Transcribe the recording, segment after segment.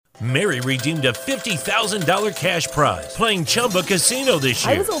Mary redeemed a $50,000 cash prize playing Chumba Casino this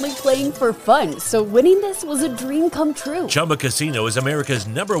year. I was only playing for fun, so winning this was a dream come true. Chumba Casino is America's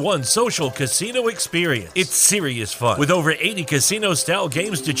 #1 social casino experience. It's serious fun. With over 80 casino-style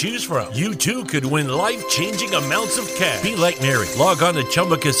games to choose from, you too could win life-changing amounts of cash. Be like Mary. Log on to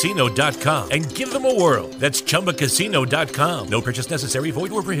ChumbaCasino.com and give them a whirl. That's ChumbaCasino.com. No purchase necessary.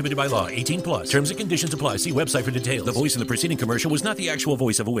 Void where prohibited by law. 18 plus. Terms and conditions apply. See website for details. The voice in the preceding commercial was not the actual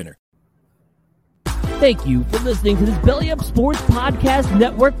voice of a winner. Thank you for listening to this Belly Up Sports Podcast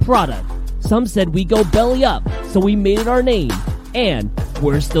Network product. Some said we go belly up, so we made it our name, and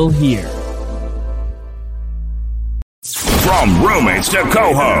we're still here. From roommates to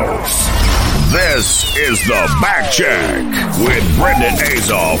co-hosts, this is The Back Check with Brendan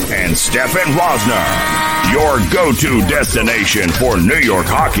Azoff and Stefan Rosner, your go-to destination for New York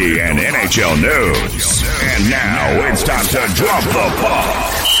hockey and NHL news. And now it's time to drop the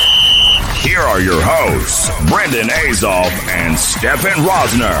puck. Here are your hosts, Brendan Azoff and Stefan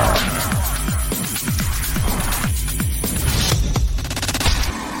Rosner.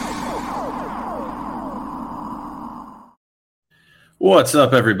 What's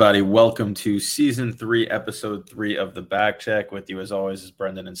up, everybody? Welcome to Season 3, Episode 3 of The Back Check. With you, as always, is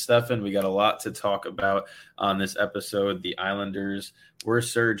Brendan and Stefan. We got a lot to talk about on this episode. The Islanders were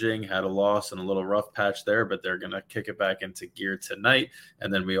surging, had a loss and a little rough patch there, but they're going to kick it back into gear tonight.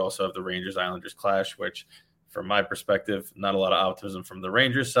 And then we also have the Rangers-Islanders clash, which, from my perspective, not a lot of optimism from the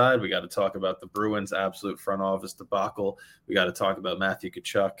Rangers side. We got to talk about the Bruins' absolute front office debacle. We got to talk about Matthew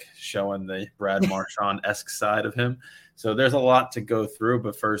Tkachuk showing the Brad Marchand-esque side of him. So there's a lot to go through,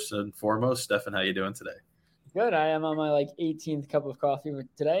 but first and foremost, Stefan, how you doing today? Good. I am on my 18th cup of coffee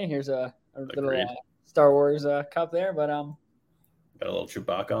today. Here's a little Star Wars cup there, but got a little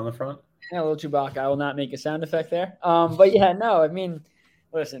Chewbacca on the front. Yeah, a little Chewbacca. I will not make a sound effect there. But yeah, no. I mean,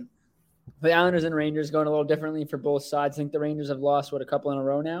 listen, the Islanders and Rangers going a little differently for both sides. I think the Rangers have lost a couple in a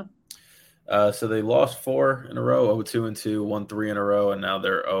row now. So they lost 4 in a row, 0-2-2, won 3 in a row, and now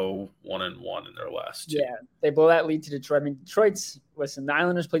they're 0-1-1 in their last 2. Yeah, they blow that lead to Detroit. I mean, listen, the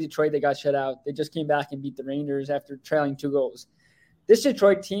Islanders played Detroit. They got shut out. They just came back and beat the Rangers after trailing 2 goals. This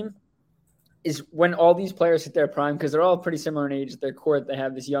Detroit team is when all these players hit their prime, because they're all pretty similar in age at their core. They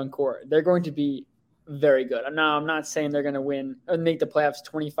have this young core. They're going to be very good. Now, I'm not saying they're going to win or make the playoffs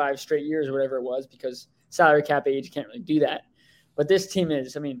 25 straight years or whatever it was, because salary cap age can't really do that. But this team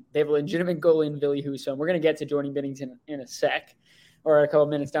is, they have a legitimate goalie in Ville Husso, and we're going to get to Jordan Binnington in a sec or a couple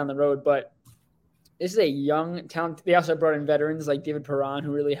minutes down the road. But this is a young talent. They also brought in veterans like David Perron,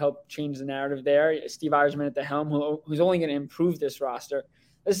 who really helped change the narrative there. Steve Yzerman at the helm, who's only going to improve this roster.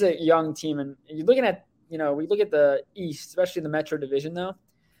 This is a young team. And you're looking at, we look at the East, especially the Metro Division, though.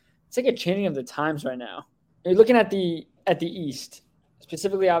 It's like a changing of the times right now. You're looking at the East.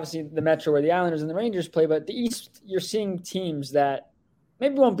 Specifically, obviously, the Metro where the Islanders and the Rangers play, but the East, you're seeing teams that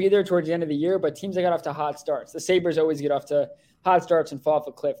maybe won't be there towards the end of the year, but teams that got off to hot starts. The Sabres always get off to hot starts and fall off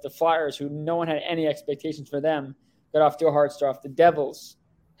a cliff. The Flyers, who no one had any expectations for them, got off to a hard start. The Devils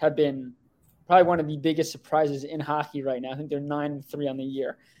have been probably one of the biggest surprises in hockey right now. I think they're 9-3 on the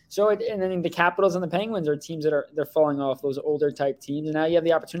year. So, and then the Capitals and the Penguins are teams that they're falling off, those older type teams. And now you have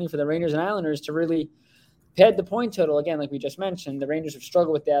the opportunity for the Rangers and Islanders to really pad the point total. Again, like we just mentioned, the Rangers have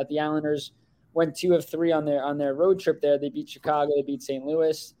struggled with that. The Islanders went 2 of 3 on their road trip there. They beat Chicago. They beat St.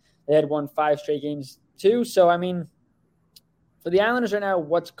 Louis. They had won 5 straight games too. So, for the Islanders right now,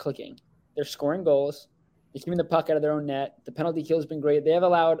 what's clicking? They're scoring goals. They're keeping the puck out of their own net. The penalty kill has been great. They have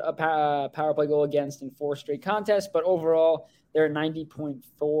allowed a power play goal against in 4 straight contests, but overall, they're at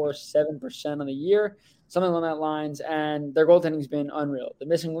 90.47% on the year, something along that lines, and their goaltending has been unreal. The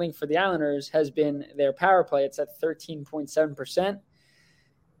missing link for the Islanders has been their power play. It's at 13.7%.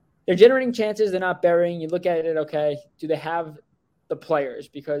 They're generating chances. They're not burying. You look at it, okay, do they have the players?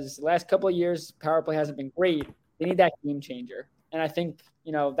 Because the last couple of years, power play hasn't been great. They need that game changer. And I think,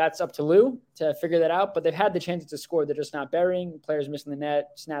 that's up to Lou to figure that out. But they've had the chances to score. They're just not burying. Players missing the net,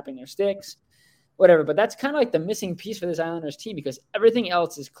 snapping their sticks, whatever. But that's kind of like the missing piece for this Islanders team, because everything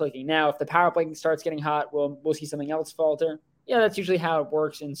else is clicking. Now, if the power play starts getting hot, we'll see something else falter. Yeah, that's usually how it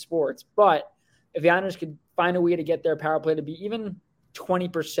works in sports. But if the Islanders could find a way to get their power play to be even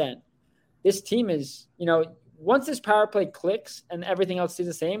 20%, this team is, once this power play clicks and everything else stays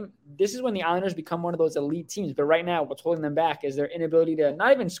the same, this is when the Islanders become one of those elite teams. But right now, what's holding them back is their inability to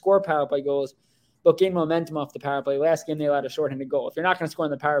not even score power play goals, but gain momentum off the power play. Last game, they allowed a shorthanded goal. If you're not going to score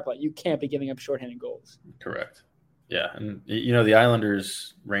on the power play, you can't be giving up shorthanded goals. Correct. Yeah, and the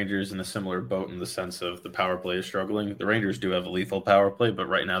Islanders, Rangers in a similar boat in the sense of the power play is struggling. The Rangers do have a lethal power play, but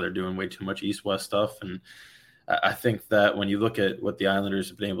right now they're doing way too much east-west stuff, and I think that when you look at what the Islanders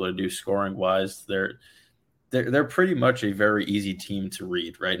have been able to do scoring wise, they're pretty much a very easy team to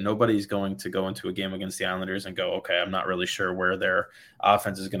read, right? Nobody's going to go into a game against the Islanders and go, okay, I'm not really sure where their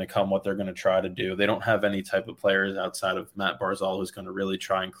offense is going to come, what they're going to try to do. They don't have any type of players outside of Matt Barzal who's going to really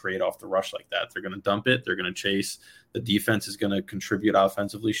try and create off the rush like that. They're going to dump it. They're going to chase. The defense is going to contribute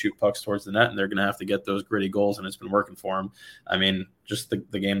offensively, shoot pucks towards the net, and they're going to have to get those gritty goals, and it's been working for them. I mean, just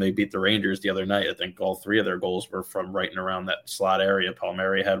the game they beat the Rangers the other night, I think all three of their goals were from right and around that slot area.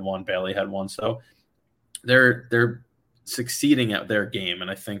 Palmieri had one, Bailey had one. So they're succeeding at their game,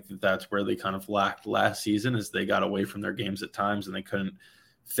 and I think that's where they kind of lacked last season, is they got away from their games at times and they couldn't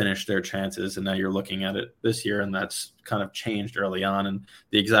finish their chances. And now you're looking at it this year, and that's kind of changed early on. And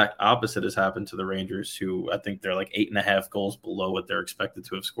the exact opposite has happened to the Rangers, who I think they're like 8.5 goals below what they're expected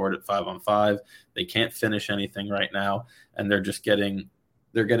to have scored at 5-on-5. They can't finish anything right now, and they're getting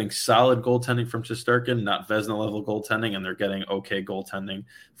solid goaltending from Shesterkin, not Vezina level goaltending, and they're getting okay goaltending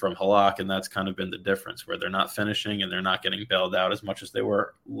from Halak, and that's kind of been the difference, where they're not finishing and they're not getting bailed out as much as they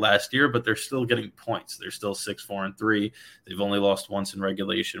were last year, but they're still getting points. They're still 6-4-3. They've only lost once in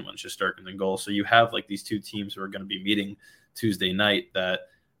regulation when Shesterkin's in goal. So you have like these two teams who are going to be meeting Tuesday night that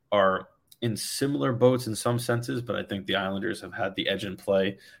are in similar boats in some senses, but I think the Islanders have had the edge in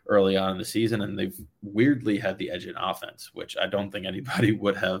play early on in the season, and they've weirdly had the edge in offense, which I don't think anybody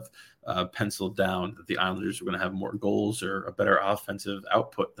would have penciled down, that the Islanders were going to have more goals or a better offensive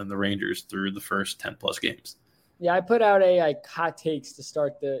output than the Rangers through the first 10-plus games. Yeah, I put out a hot takes to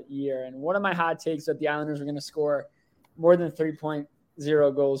start the year, and one of my hot takes that the Islanders were going to score more than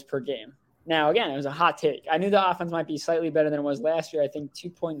 3.0 goals per game. Now, again, it was a hot take. I knew the offense might be slightly better than it was last year. I think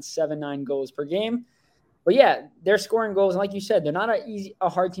 2.79 goals per game. But, yeah, they're scoring goals. And like you said, they're not a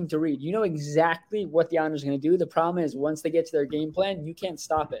hard team to read. You know exactly what the Islanders are going to do. The problem is once they get to their game plan, you can't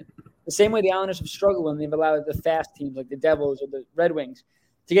stop it. The same way the Islanders have struggled when they've allowed the fast teams like the Devils or the Red Wings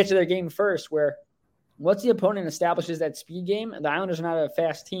to get to their game first, where once the opponent establishes that speed game, the Islanders are not a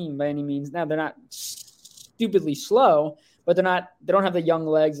fast team by any means. Now, they're not stupidly slow, but they don't have the young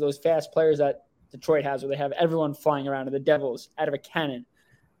legs, those fast players that Detroit has, where they have everyone flying around, or the Devils out of a cannon.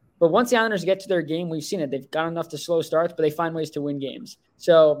 But once the Islanders get to their game, we've seen it. They've got enough to slow starts, but they find ways to win games.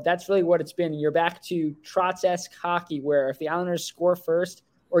 So that's really what it's been. You're back to Trotz-esque hockey, where if the Islanders score first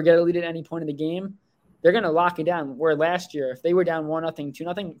or get a lead at any point in the game, they're going to lock it down. Where last year, if they were down 1-0,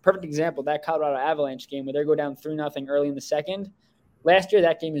 2-0, perfect example, that Colorado Avalanche game where they go down 3-0 early in the second. Last year,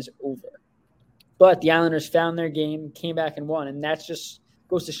 that game is over. But the Islanders found their game, came back and won. And that just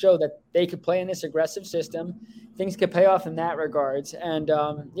goes to show that they could play in this aggressive system. Things could pay off in that regards. And,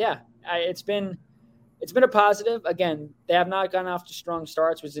 it's been a positive. Again, they have not gotten off to strong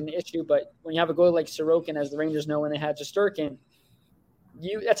starts, which is an issue. But when you have a goalie like Sorokin, as the Rangers know when they had Shesterkin,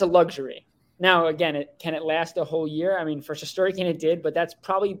 that's a luxury. Now, again, can it last a whole year? I mean, for Shesterkin it did, but that's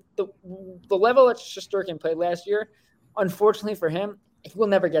probably the level that Shesterkin played last year. Unfortunately for him, he will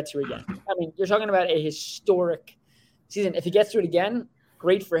never get to again. I mean, you're talking about a historic season. If he gets to it again,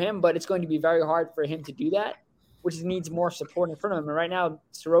 great for him, but it's going to be very hard for him to do that, which needs more support in front of him. And right now,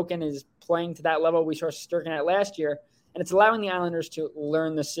 Sorokin is playing to that level we saw Shesterkin at last year, and it's allowing the Islanders to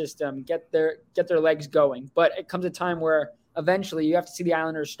learn the system, get their legs going. But it comes a time where eventually you have to see the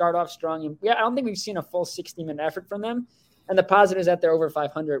Islanders start off strong. And I don't think we've seen a full 60-minute effort from them. And the positive is that they're over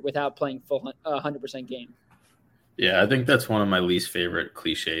 500 without playing full 100% game. Yeah, I think that's one of my least favorite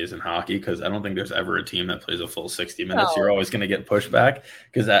cliches in hockey, because I don't think there's ever a team that plays a full 60 minutes. No. You're always going to get pushback,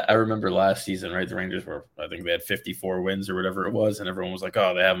 because I remember last season, right, the Rangers I think they had 54 wins or whatever it was, and everyone was like,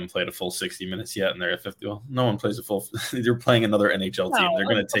 oh, they haven't played a full 60 minutes yet, and they're at 50. Well, no one plays a full – they're playing another NHL team. They're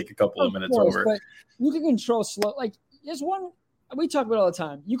going to take a couple of minutes over. But you can control slow – like, there's one – we talk about it all the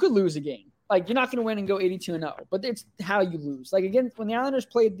time. You could lose a game. Like, you're not going to win and go 82-0, but it's how you lose. Like, again, when the Islanders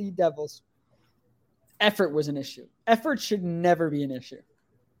played the Devils – effort was an issue. Effort should never be an issue.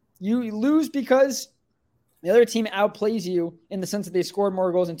 You lose because the other team outplays you in the sense that they scored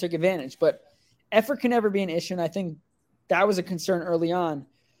more goals and took advantage. But effort can never be an issue, and I think that was a concern early on.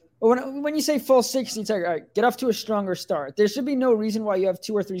 But when you say full 60, it's like, all right, get off to a stronger start. There should be no reason why you have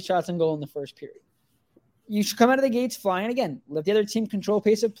 2 or 3 shots on goal in the first period. You should come out of the gates flying. Again, let the other team control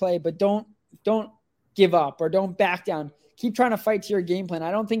pace of play, but don't give up or don't back down. Keep trying to fight to your game plan. I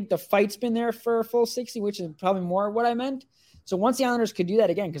don't think the fight's been there for a full 60, which is probably more what I meant. So once the Islanders could do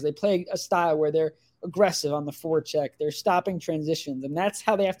that again, because they play a style where they're aggressive on the forecheck, they're stopping transitions, and that's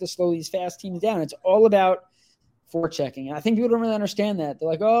how they have to slow these fast teams down. It's all about forechecking. And I think people don't really understand that. They're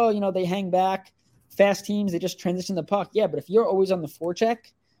like, oh, they hang back. Fast teams, they just transition the puck. Yeah, but if you're always on the forecheck,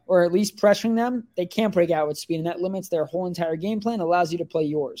 or at least pressuring them, they can't break out with speed, and that limits their whole entire game plan, allows you to play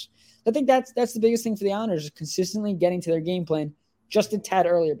yours. I think that's the biggest thing for the Islanders, is consistently getting to their game plan just a tad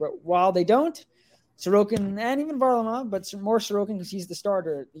earlier. But while they don't, Sorokin and even Varlamov, but more Sorokin because he's the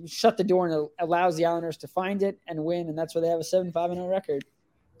starter, he shut the door and allows the Islanders to find it and win, and that's why they have a 7-5-0 record.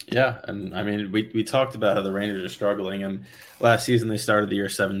 Yeah, and I mean, we talked about how the Rangers are struggling, and last season they started the year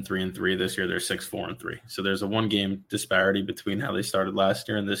 7-3-3. This year they're 6-4-3. So there's a 1-game disparity between how they started last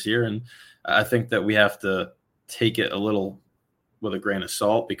year and this year, and I think that we have to take it a little with a grain of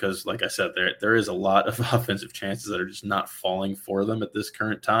salt because, like I said, there is a lot of offensive chances that are just not falling for them at this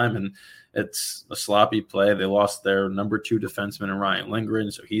current time, and it's a sloppy play. They lost their number 2 defenseman in Ryan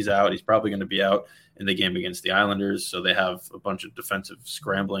Lindgren, so he's out. He's probably going to be out in the game against the Islanders, so they have a bunch of defensive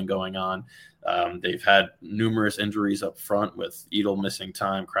scrambling going on. They've had numerous injuries up front with Edel missing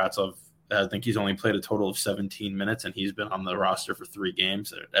time. Kravtsov, I think he's only played a total of 17 minutes, and he's been on the roster for 3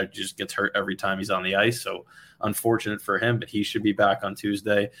 games. It just gets hurt every time he's on the ice, so unfortunate for him, but he should be back on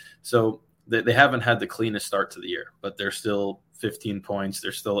Tuesday. So they haven't had the cleanest start to the year, but they're still 15 points.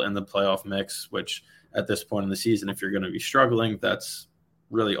 They're still in the playoff mix, which at this point in the season, if you're going to be struggling, that's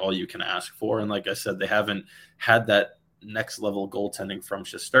really all you can ask for. And like I said, they haven't had that next level goaltending from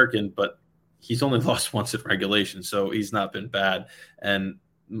Shesterkin, but he's only lost once in regulation, so he's not been bad. And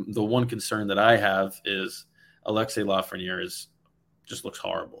the one concern that I have is Alexei Lafreniere just looks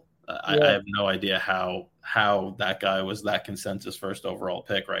horrible. I have no idea how that guy was that consensus first overall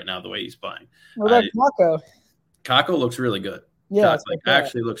pick right now, the way he's playing. What about Kakko? Kakko looks really good. Yeah,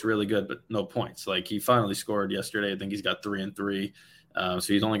 actually looks really good, but no points. Like, he finally scored yesterday. I think he's got 3 and 3. So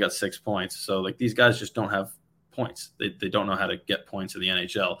he's only got 6 points. So like, these guys just don't have points. They don't know how to get points in the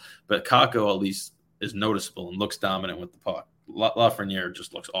NHL. But Kakko at least is noticeable and looks dominant with the puck. Lafreniere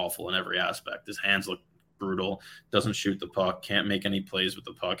just looks awful in every aspect. His hands look brutal, doesn't shoot the puck, can't make any plays with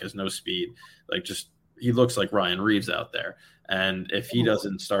the puck, has no speed. He looks like Ryan Reeves out there. And if he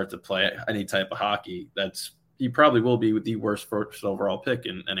doesn't start to play any type of hockey, he probably will be the worst first overall pick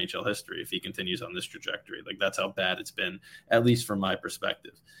in NHL history if he continues on this trajectory. Like, that's how bad it's been, at least from my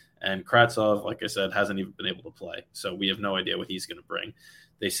perspective. And Kravtsov, like I said, hasn't even been able to play. So we have no idea what he's going to bring.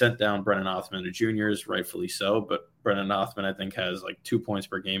 They sent down Brennan Othman to juniors, rightfully so, but Brennan Othman, I think, has like 2 points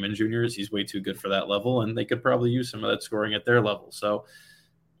per game in juniors. He's way too good for that level, and they could probably use some of that scoring at their level. So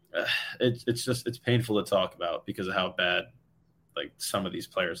it's painful to talk about because of how bad like some of these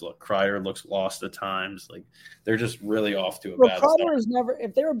players look. Kreider looks lost at times. Like, they're just really off to a bad start. Kreider is never.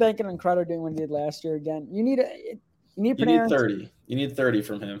 If they were banking on Kreider doing what he did last year again, you need 30. You need 30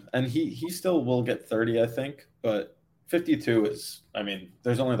 from him, and he still will get 30, I think, but 52 is, I mean,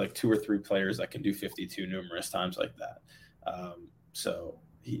 there's only like 2 or 3 players that can do 52 numerous times like that. So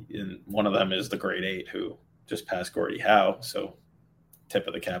one of them is the grade 8 who just passed Gordie Howe. So tip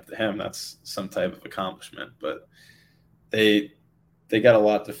of the cap to him. That's some type of accomplishment. But they got a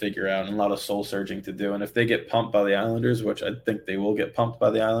lot to figure out and a lot of soul searching to do. And if they get pumped by the Islanders, which I think they will get pumped by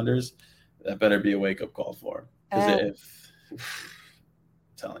the Islanders, that better be a wake-up call for them. I'm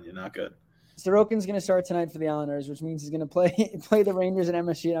telling you, not good. Sorokin's going to start tonight for the Islanders, which means he's going to play the Rangers at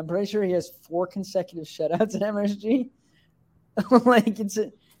MSG. And I'm pretty sure he has 4 consecutive shutouts at MSG.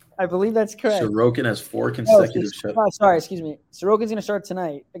 I believe that's correct. Sorokin has 4 consecutive shutouts. Oh, sorry, excuse me. Sorokin's going to start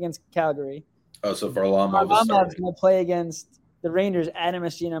tonight against Calgary. Oh, so Varlamov's going to play against the Rangers at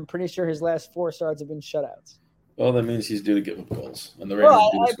MSG, and I'm pretty sure his last 4 starts have been shutouts. Well, that means he's due to give up goals. And the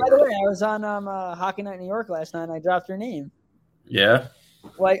Rangers by the way, I was on Hockey Night in New York last night, and I dropped your name. Yeah?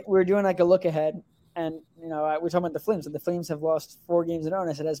 Like, we were doing like a look ahead, and we're talking about the Flames, and the Flames have lost 4 games in a row.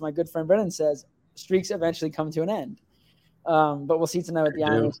 And I said, as my good friend Brennan says, streaks eventually come to an end. But we'll see tonight what the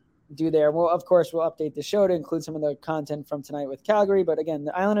Islanders do there. Well, of course, we'll update the show to include some of the content from tonight with Calgary. But again,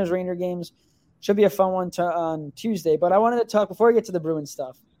 the Islanders-Ranger games should be a fun one on Tuesday. But I wanted to talk, before we get to the Bruins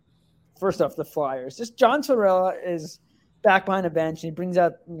stuff, first off, the Flyers. Just John Tortorella is back behind a bench, and he brings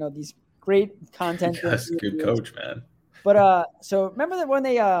out these great content. That's a good coach, man. But so remember that when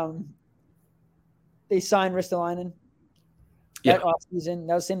they signed Ristolainen that offseason,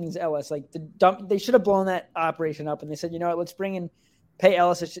 that was the same thing as Ellis. Like, they should have blown that operation up, and they said, let's pay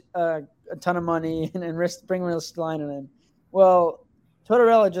Ellis a ton of money and bring Ristolainen in. Well,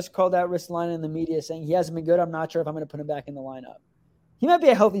 Tortorella just called out Ristolainen in the media saying he hasn't been good. I'm not sure if I'm going to put him back in the lineup. He might be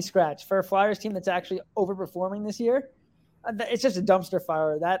a healthy scratch for a Flyers team that's actually overperforming this year. It's just a dumpster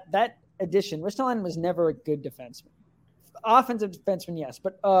fire. That addition, Ristolainen was never a good defenseman. Offensive defenseman, yes.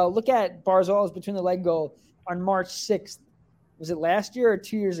 But look at Barzal's between the leg goal on March 6th. Was it last year or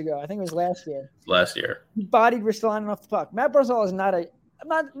 2 years ago? I think it was last year. Last year. He bodied Ristolainen off the puck. Matt Barzal is not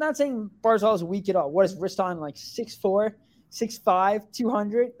I'm not saying Barzal is weak at all. What is Ristolainen, like 6'4"? 6'5",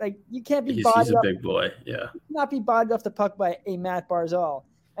 200. Like, you can't be He's bodied a up. big boy. Yeah. Not be bodied off the puck by a Matt Barzal.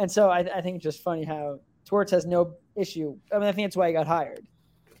 And so I think it's just funny how Torts has no issue. I mean, I think that's why he got hired.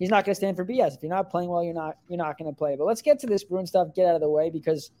 He's not going to stand for BS. If you're not playing well, you're not going to play. But let's get to this Bruin stuff, get out of the way,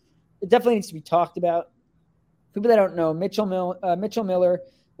 because it definitely needs to be talked about. People that don't know, Mitchell Miller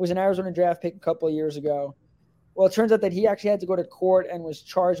was an Arizona draft pick a couple of years ago. Well, it turns out that he actually had to go to court and was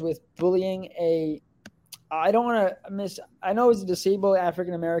charged with bullying I know it was a disabled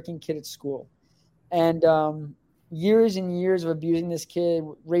African-American kid at school. And years and years of abusing this kid,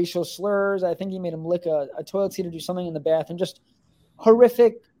 racial slurs. I think he made him lick a toilet seat or do something in the bathroom. Just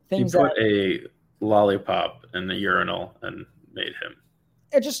horrific things. He put a lollipop in the urinal and made him.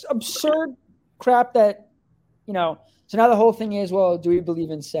 It's just absurd crap that, so now the whole thing is, well, do we believe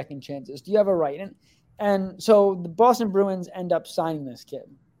in second chances? Do you have a right? And so the Boston Bruins end up signing this kid.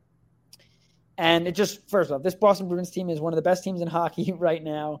 And it just, first off, this Boston Bruins team is one of the best teams in hockey right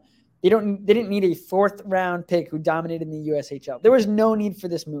now. They didn't need a fourth round pick who dominated in the USHL. There was no need for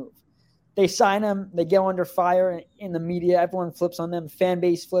this move. They sign him. They go under fire in the media. Everyone flips on them. Fan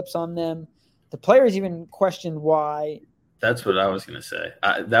base flips on them. The players even questioned why. That's what I was going to say.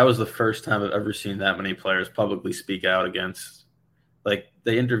 That was the first time I've ever seen that many players publicly speak out against. Like,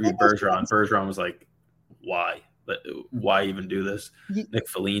 they interviewed Bergeron. Bergeron was like, why? Why even do this? Nick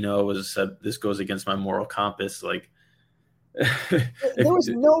Foligno said, this goes against my moral compass. Like, there was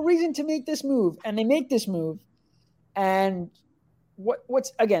no reason to make this move, and they make this move. And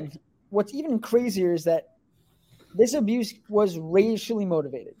what's even crazier is that this abuse was racially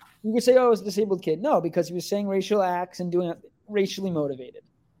motivated. You could say, oh, it was a disabled kid. No, because he was saying racial acts and doing it racially motivated.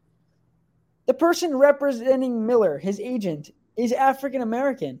 The person representing Miller, his agent, is African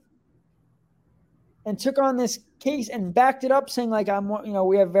American, and took on this case and backed it up, saying like,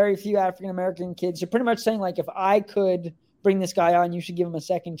 we have very few African American kids. You're pretty much saying like, if I could bring this guy on, you should give him a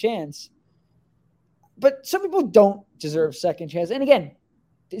second chance. But some people don't deserve second chance. And again,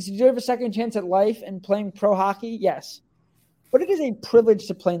 does he deserve a second chance at life and playing pro hockey? Yes. But it is a privilege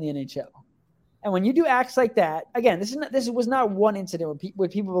to play in the NHL. And when you do acts like that, again, this was not one incident where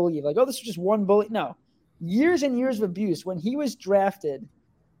people believe like, oh, this was just one bully. No, years and years of abuse. When he was drafted,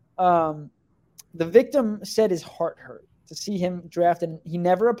 the victim said his heart hurt to see him drafted. He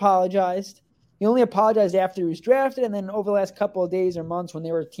never apologized. He only apologized after he was drafted. And then over the last couple of days or months when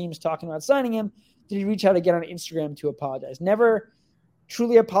there were teams talking about signing him, did he reach out again on Instagram to apologize. Never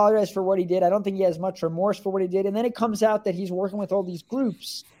truly apologized for what he did. I don't think he has much remorse for what he did. And then it comes out that he's working with all these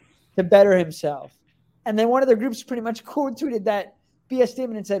groups to better himself. And then one of the groups pretty much quote tweeted that BS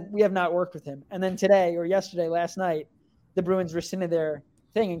statement and said, we have not worked with him. And then today or yesterday, last night, the Bruins rescinded their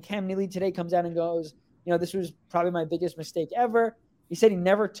thing. And Cam Neely today comes out and goes, this was probably my biggest mistake ever. He said he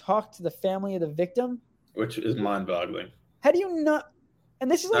never talked to the family of the victim. Which is mind-boggling. How do you not? And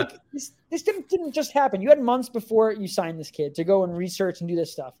this is like, this didn't just happen. You had months before you signed this kid to go and research and do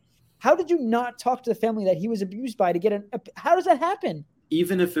this stuff. How did you not talk to the family that he was abused by to get how does that happen?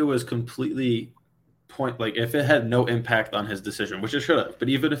 Even if it was completely if it had no impact on his decision, which it should have, but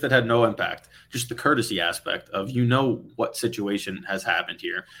even if it had no impact, just the courtesy aspect of, what situation has happened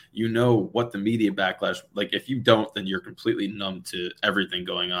here, what the media backlash, like if you don't, then you're completely numb to everything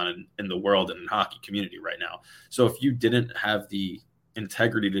going on in the world and in hockey community right now. So if you didn't have the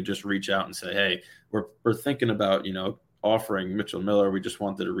integrity to just reach out and say, hey, we're thinking about, offering Mitchell Miller. We just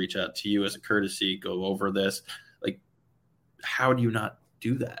wanted to reach out to you as a courtesy, go over this. Like, how do you not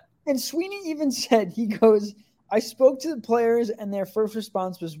do that? And Sweeney even said, he goes, I spoke to the players and their first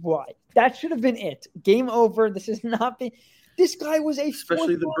response was why. That should have been it. Game over. This has not been. This guy was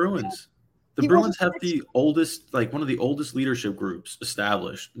especially the Bruins. The Bruins have the oldest, one of the oldest leadership groups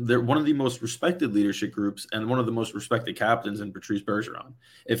established. They're one of the most respected leadership groups and one of the most respected captains in Patrice Bergeron.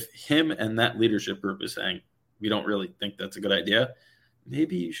 If him and that leadership group is saying, we don't really think that's a good idea,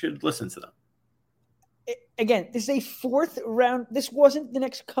 maybe you should listen to them. Again, this is a fourth round. This wasn't the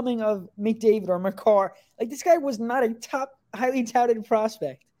next coming of McDavid or Makar. Like, this guy was not a top, highly touted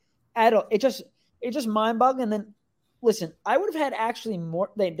prospect at all. It just mind-boggling. And then, listen, I would have had actually more.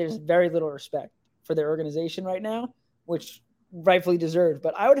 There's very little respect for their organization right now, which rightfully deserved.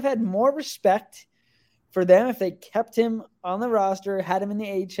 But I would have had more respect for them if they kept him on the roster, had him in the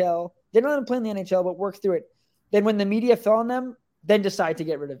AHL, didn't let him play in the NHL, but worked through it. Then when the media fell on them, then decide to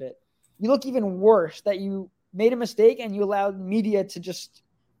get rid of it. You look even worse that you made a mistake and you allowed media to just,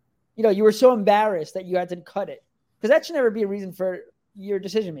 you were so embarrassed that you had to cut it. Because that should never be a reason for your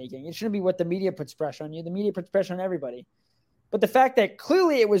decision-making. It shouldn't be what the media puts pressure on you. The media puts pressure on everybody. But the fact that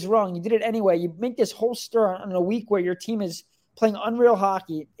clearly it was wrong, you did it anyway. You make this whole stir on a week where your team is playing unreal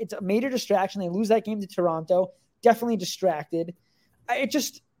hockey. It's a major distraction. They lose that game to Toronto. definitely distracted.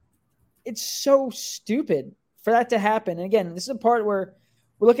 It's so stupid for that to happen. And again, this is a part where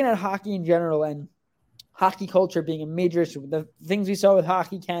we're looking at hockey in general and hockey culture being a major issue. The things we saw with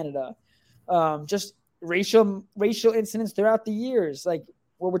Hockey Canada, just racial incidents throughout the years, like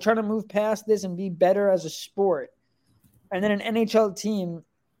where we're trying to move past this and be better as a sport. And then an NHL team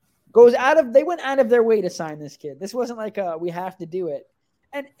they went out of their way to sign this kid. This wasn't like we have to do it.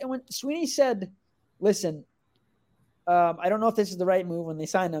 And when Sweeney said, listen, I don't know if this is the right move when they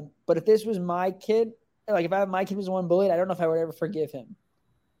signed him, but if this was my kid, like if my kid was the one bullied, I don't know if I would ever forgive him.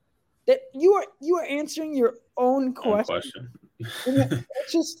 That you are answering your own question.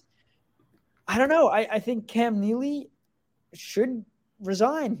 It's just, I don't know. I think Cam Neely should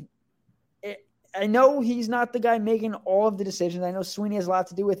resign. I know he's not the guy making all of the decisions. I know Sweeney has a lot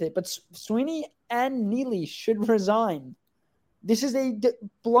to do with it, but Sweeney and Neely should resign. This is a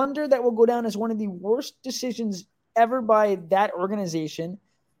blunder that will go down as one of the worst decisions ever by that organization.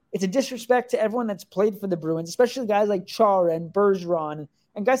 It's a disrespect to everyone that's played for the Bruins, especially guys like Chara and Bergeron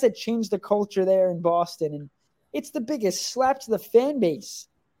and guys that changed the culture there in Boston. And it's the biggest slap to the fan base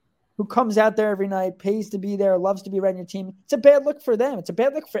who comes out there every night, pays to be there, loves to be around your team. It's a bad look for them. It's a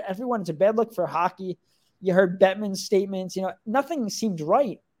bad look for everyone. It's a bad look for hockey. You heard Bettman's statements. Nothing seemed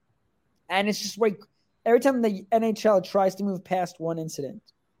right. And it's just like every time the NHL tries to move past one incident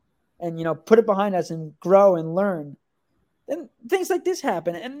and, put it behind us and grow and learn, then things like this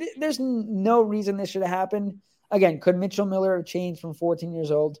happen. And there's no reason this should have happened. Again, could Mitchell Miller have changed from 14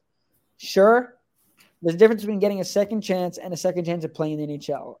 years old? Sure. There's a difference between getting a second chance and a second chance of playing in the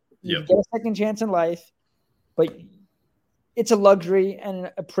NHL. You get a second chance in life, but it's a luxury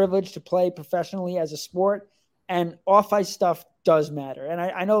and a privilege to play professionally as a sport, and off-ice stuff does matter. And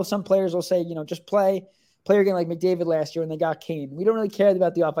I know some players will say, just play your game like McDavid last year when they got Kane. We don't really care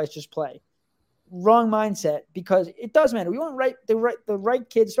about the off-ice, just play. Wrong mindset, because it does matter. We want the right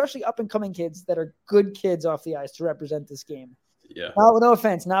kids, especially up-and-coming kids that are good kids off the ice to represent this game. Yeah. No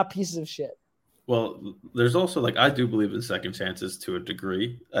offense, not pieces of shit. Well, there's also I do believe in second chances to a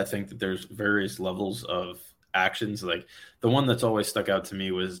degree. I think that there's various levels of actions. Like the one that's always stuck out to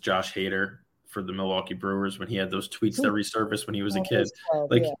me was Josh Hader for the Milwaukee Brewers when he had those tweets that resurfaced when he was a kid.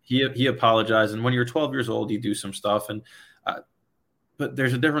 He apologized. And when you're 12 years old, you do some stuff. And but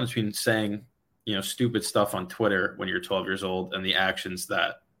there's a difference between saying, stupid stuff on Twitter when you're 12 years old and the actions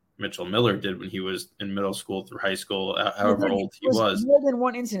that Mitchell Miller did when he was in middle school through high school, however old he was. More than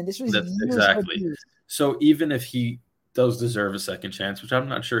one incident. This was exactly. So even if he does deserve a second chance, which I'm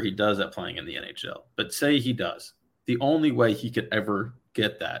not sure he does at playing in the NHL, but say he does, the only way he could ever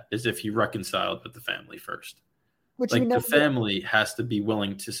get that is if he reconciled with the family first. The family has to be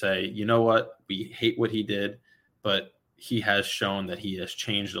willing to say, you know what, we hate what he did, but he has shown that he has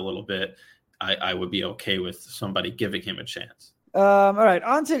changed a little bit. I would be okay with somebody giving him a chance. All right,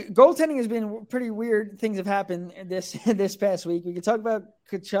 on to goaltending. Has been pretty weird. Things have happened this past week. We could talk about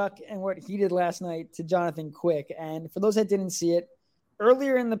Tkachuk and what he did last night to Jonathan Quick. And for those that didn't see it,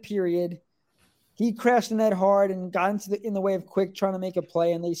 earlier in the period, he crashed the net hard and got in the way of Quick trying to make a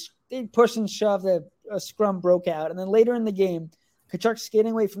play. And they pushed and shoved. A scrum broke out. And then later in the game, Tkachuk's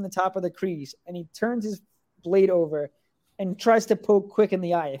skating away from the top of the crease, and he turns his blade over and tries to poke Quick in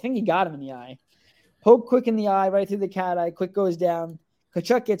the eye. I think he got him in the eye. Poke Quick in the eye, right through the cat eye. Quick goes down.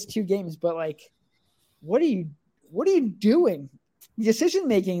 Tkachuk gets 2 games, but what are you doing? The decision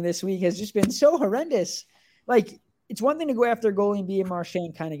making this week has just been so horrendous. It's one thing to go after a goalie and be a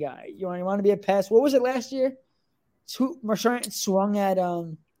Marchand kind of guy. You want to be a pass. What was it last year? Marchand swung at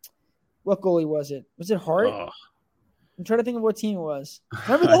what goalie was it? Was it Hart? Oh. I'm trying to think of what team it was.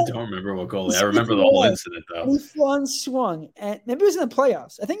 Remember that? I don't remember what goalie. I remember the whole incident though. He swung, and maybe it was in the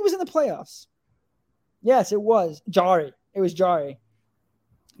playoffs. I think it was in the playoffs. Yes, it was. Jari. It was Jari.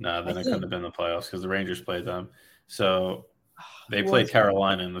 No, then it couldn't have been the playoffs because the Rangers played them. So they played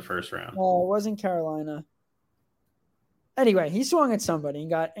Carolina in the first round. No, it wasn't Carolina. Anyway, he swung at somebody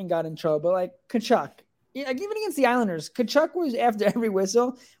and got in trouble. But Tkachuk, even against the Islanders, Tkachuk was after every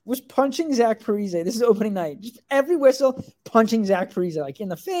whistle was punching Zach Parise. This is opening night. Just every whistle, punching Zach Parise, in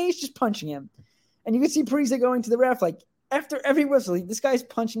the face, just punching him. And you could see Parise going to the ref after every whistle. This guy's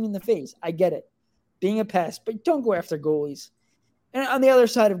punching me in the face. I get it. Being a pest, but don't go after goalies. And on the other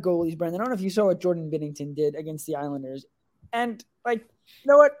side of goalies, Brendan, I don't know if you saw what Jordan Binnington did against the Islanders. And, you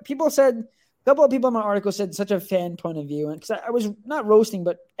know what? People said, a couple of people in my article said such a fan point of view. And because I was not roasting,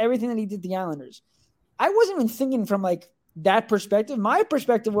 but everything that he did to the Islanders. I wasn't even thinking from, that perspective. My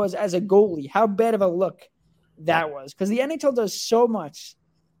perspective was, as a goalie, how bad of a look that was. Because the NHL does so much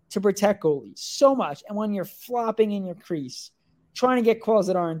to protect goalies. So much. And when you're flopping in your crease, trying to get calls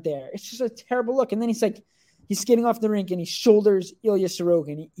that aren't there. It's just a terrible look. And then he He's skating off the rink and he shoulders Ilya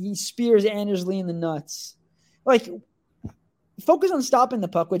Sorokin. He spears Anders Lee in the nuts. Like, focus on stopping the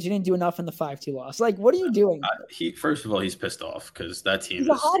puck, which you didn't do enough in the 5-2 loss. Like, what are you doing? First of all, he's pissed off because that team is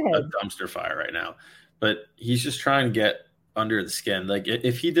a dumpster fire right now. But he's just trying to get under the skin. Like,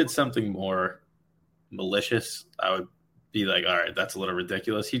 if he did something more malicious, I would be like, all right, that's a little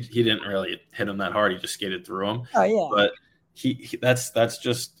ridiculous. He didn't really hit him that hard. He just skated through him. Oh, yeah. But that's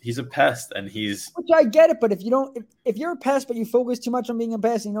just he's a pest, and he's which I get it, but if you're a pest but you focus too much on being a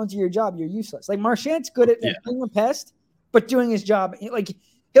pest and you don't do your job, you're useless. Like Marchand's good at being a pest but doing his job. Like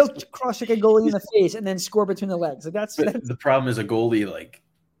he'll cross check a goalie in the face and then score between the legs. Like that's the problem is a goalie. Like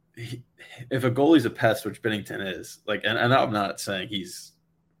if a goalie's a pest, which Binnington is, like, and I'm not saying he's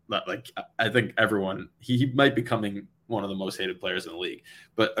not, like, I think everyone he might be becoming one of the most hated players in the league,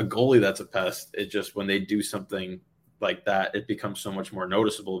 but a goalie that's a pest, it just when they do something like that, it becomes so much more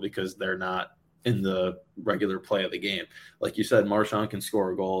noticeable because they're not in the regular play of the game. Like you said, Marchand can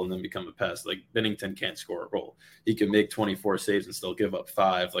score a goal and then become a pest. Like Binnington can't score a goal. He can make 24 saves and still give up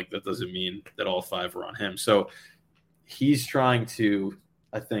 5. Like that doesn't mean that all 5 are on him. So he's trying to,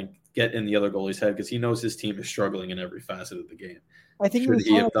 I think, get in the other goalie's head because he knows his team is struggling in every facet of the game. I think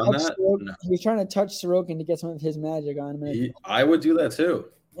he have done that? No. He was trying to touch Sorokin to get some of his magic on him. I would do that too.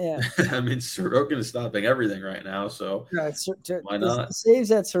 Yeah, I mean Sorokin is stopping everything right now, so why not? The saves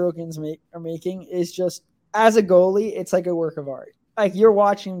that Sorokin's are making is just, as a goalie, it's like a work of art. Like you're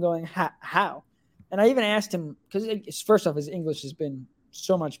watching him going, how? And I even asked him because first off, his English has been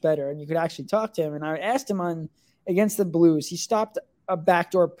so much better, and you could actually talk to him. And I asked him against the Blues, he stopped a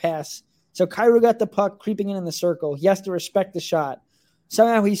backdoor pass, so Kyrou got the puck creeping in the circle. He has to respect the shot.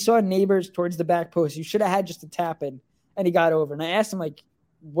 Somehow he saw neighbors towards the back post. You should have had just a tap in, and he got over. And I asked him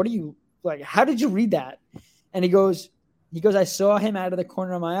what do you like? How did you read that? And he goes, I saw him out of the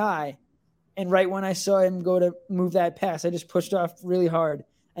corner of my eye. And right when I saw him go to move that pass, I just pushed off really hard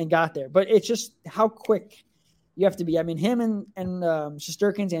and got there. But it's just how quick you have to be. I mean, him and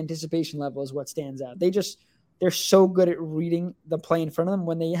Shesterkin's anticipation level is what stands out. They're so good at reading the play in front of them.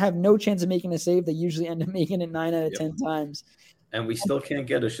 When they have no chance of making a save, they usually end up making it 9 out of 10 times. And we still can't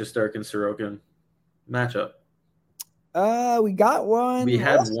get a Shesterkin-Sorokin matchup. We got one. We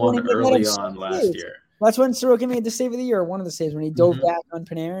had one early on last year. That's when Sorokin made the save of the year, one of the saves when he dove back on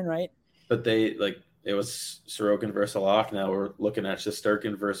Panarin, right? But it was Sorokin versus Alak. Now we're looking at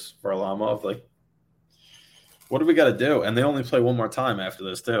Shesterkin versus Varlamov. Like, what do we got to do? And they only play one more time after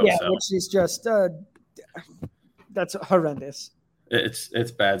this too. Yeah, which is just that's horrendous.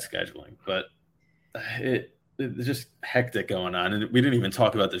 It's bad scheduling, but it's just hectic going on. And we didn't even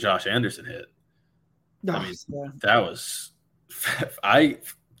talk about the Josh Anderson hit. I mean, that was – I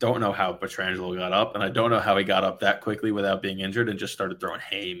don't know how Pietrangelo got up, and I don't know how he got up that quickly without being injured and just started throwing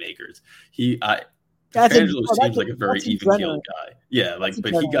haymakers. Pietrangelo seems like a very even-keeled guy. Yeah,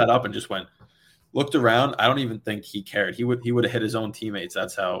 but he got up and just looked around. I don't even think he cared. He would have hit his own teammates.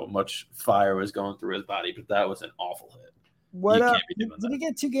 That's how much fire was going through his body, but that was an awful hit. Did he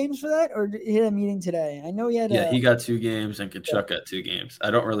get 2 games for that, or did he had a meeting today? I know he had he got 2 games, and Kachuk got 2 games.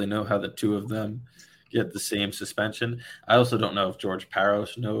 I don't really know how the two of them – get the same suspension. I also don't know if George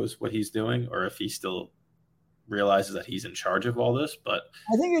Parros knows what he's doing or if he still realizes that he's in charge of all this. But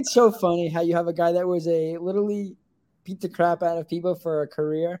I think it's so funny how you have a guy that was literally beat the crap out of people for a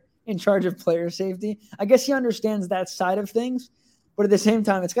career in charge of player safety. I guess he understands that side of things, but at the same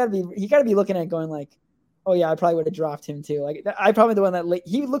time, he got to be looking at it going like, oh yeah, I probably would have dropped him too. Like I probably the one that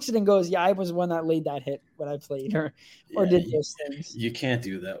he looks at it and goes, yeah, I was the one that laid that hit when I played or did those things. You can't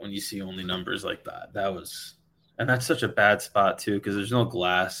do that when you see only numbers like that. And that's such a bad spot too, because there's no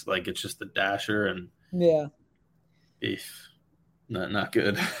glass. Like it's just the dasher and not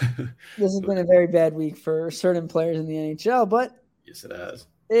good. This has been a very bad week for certain players in the NHL, but yes, it has.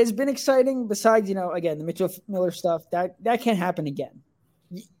 It's been exciting. Besides, again, the Mitchell Miller stuff that can't happen again.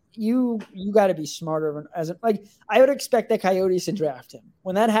 You got to be smarter. I would expect the Coyotes to draft him.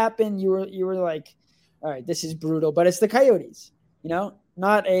 When that happened, you were like, all right, this is brutal. But it's the Coyotes,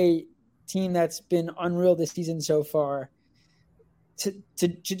 not a team that's been unreal this season so far. To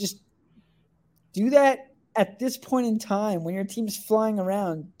just do that at this point in time when your team's flying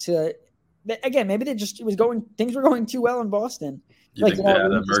around again, maybe things were going too well in Boston. You think they had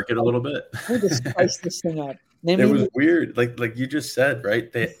to murk it a little bit? We just spice this thing up. It was weird. Like you just said,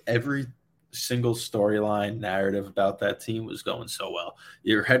 right? Every single storyline narrative about that team was going so well.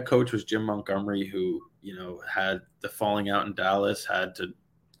 Your head coach was Jim Montgomery, who, had the falling out in Dallas, had to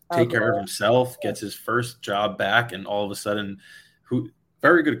take care of himself, gets his first job back, and all of a sudden,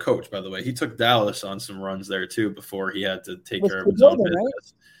 very good coach, by the way. He took Dallas on some runs there too before he had to take care of his own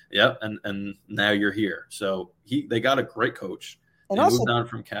business. Yep, and now you're here. So they got a great coach. And they also moved on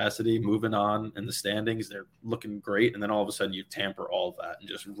from Cassidy, moving on in the standings. They're looking great, and then all of a sudden you tamper all of that and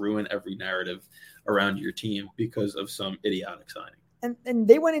just ruin every narrative around your team because of some idiotic signing. And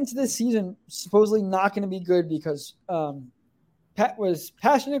they went into this season supposedly not going to be good because Pasternak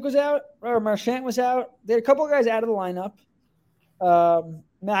was out or Marchand was out. They had a couple of guys out of the lineup.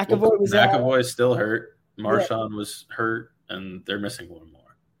 McAvoy was out. McAvoy's still hurt. Marchand was hurt, and they're missing one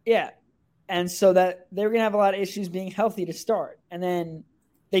more. Yeah. And so that they're going to have a lot of issues being healthy to start. And then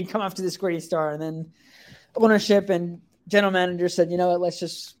they come off to this great start. And then ownership and general manager said, you know what, let's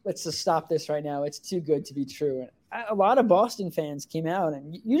just stop this right now. It's too good to be true. And a lot of Boston fans came out,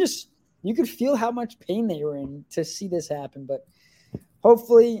 and you could feel how much pain they were in to see this happen. But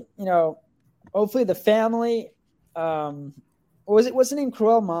hopefully the family, what's the name?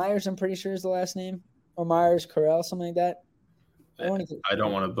 Carell Myers, I'm pretty sure is the last name. Or Myers Carell, something like that. I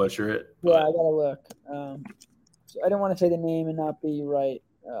don't want to butcher it. Yeah, I gotta look. So I don't want to say the name and not be right.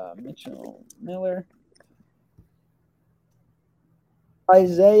 Mitchell Miller,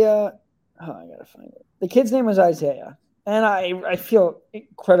 Isaiah. Oh, I gotta find it. The kid's name was Isaiah, and I feel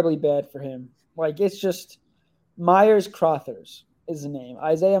incredibly bad for him. Like, it's just Myers Crothers is the name.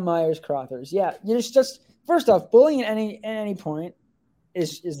 Isaiah Myers Crothers. Yeah, just first off, bullying at any point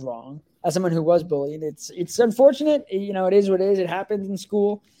is wrong. As someone who was bullied, it's unfortunate. It is what it is. It happens in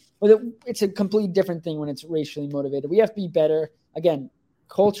school, but it's a completely different thing when it's racially motivated. We have to be better. Again,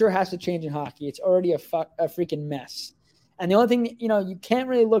 culture has to change in hockey. It's already a freaking mess. And the only thing, you can't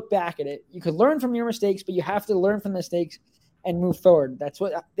really look back at it. You could learn from your mistakes, but you have to learn from the mistakes and move forward. That's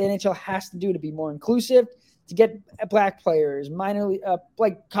what the NHL has to do to be more inclusive, to get black players,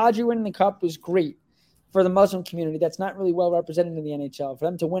 like Kadri winning the cup was great. For the Muslim community, that's not really well represented in the NHL. For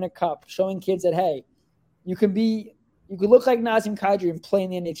them to win a cup, showing kids that, hey, you could look like Nazem Kadri and play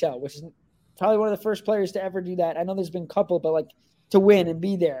in the NHL, which is probably one of the first players to ever do that. I know there's been a couple, but to win and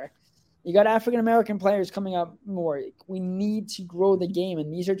be there. You got African-American players coming up more. We need to grow the game,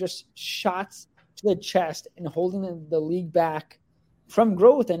 and these are just shots to the chest and holding the league back from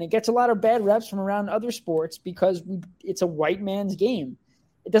growth. And it gets a lot of bad reps from around other sports because it's a white man's game.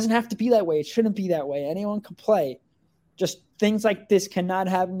 It doesn't have to be that way. It shouldn't be that way. Anyone can play. Just things like this cannot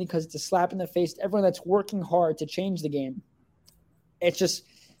happen because it's a slap in the face to everyone that's working hard to change the game. It's just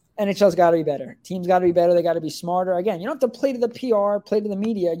NHL's got to be better. Teams got to be better. They got to be smarter. Again, you don't have to play to the PR, play to the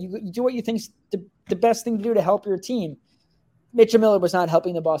media. You do what you think's the best thing to do to help your team. Mitchell Miller was not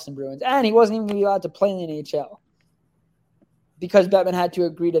helping the Boston Bruins, and he wasn't even going to be allowed to play in the NHL because Bettman had to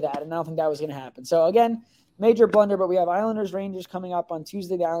agree to that, and I don't think that was going to happen. So, again, major blunder, but we have Islanders-Rangers coming up on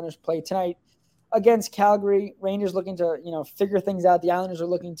Tuesday. The Islanders play tonight against Calgary. Rangers looking to, figure things out. The Islanders are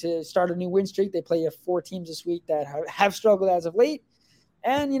looking to start a new win streak. They play 4 teams this week that have struggled as of late.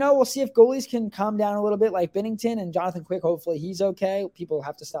 And, we'll see if goalies can calm down a little bit like Binnington and Jonathan Quick. Hopefully he's okay. People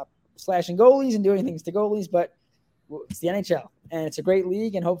have to stop slashing goalies and doing things to goalies, but it's the NHL, and it's a great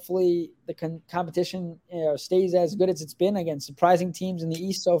league, and hopefully the competition stays as good as it's been against surprising teams in the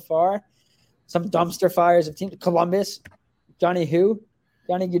East so far. Some dumpster fires of teams. Columbus, Johnny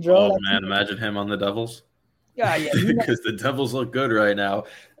Gaudreau. Oh, man, imagine him on the Devils. Yeah. Because the Devils look good right now,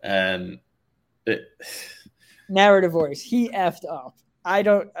 and narrative voice. He effed up.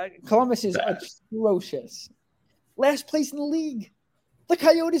 Columbus is atrocious. Last place in the league. The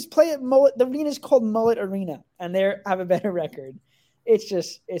Coyotes play at Mullet. The arena is called Mullet Arena, and they have a better record. It's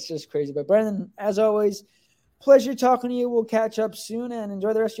just crazy. But Brendan, as always, pleasure talking to you. We'll catch up soon, and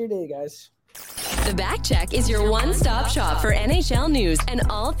enjoy the rest of your day, guys. The Back Check is your one-stop shop for NHL news and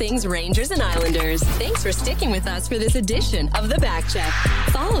all things Rangers and Islanders. Thanks for sticking with us for this edition of The Back Check.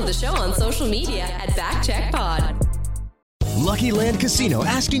 Follow the show on social media at BackCheckPod. Lucky Land Casino,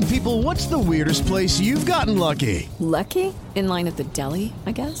 asking people, what's the weirdest place you've gotten lucky? Lucky? In line at the deli,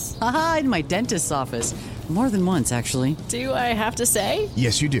 I guess? Aha, in my dentist's office. More than once, actually. Do I have to say?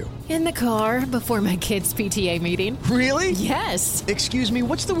 Yes, you do. In the car before my kids' PTA meeting. Really? Yes. Excuse me,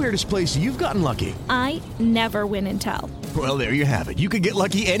 what's the weirdest place you've gotten lucky? I never win and tell. Well, there you have it. You can get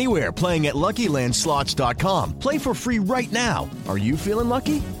lucky anywhere, playing at LuckyLandSlots.com. Play for free right now. Are you feeling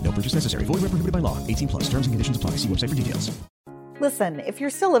lucky? No purchase necessary. Void where prohibited by law. 18+. Terms and conditions apply. See website for details. Listen, if you're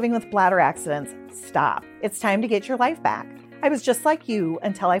still living with bladder accidents, stop. It's time to get your life back. I was just like you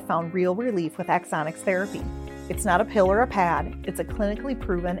until I found real relief with Axonics therapy. It's not a pill or a pad. It's a clinically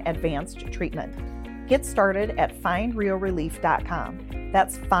proven advanced treatment. Get started at findrealrelief.com.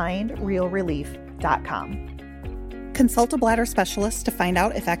 That's findrealrelief.com. Consult a bladder specialist to find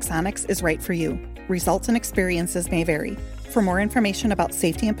out if Axonics is right for you. Results and experiences may vary. For more information about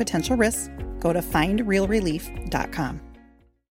safety and potential risks, go to findrealrelief.com.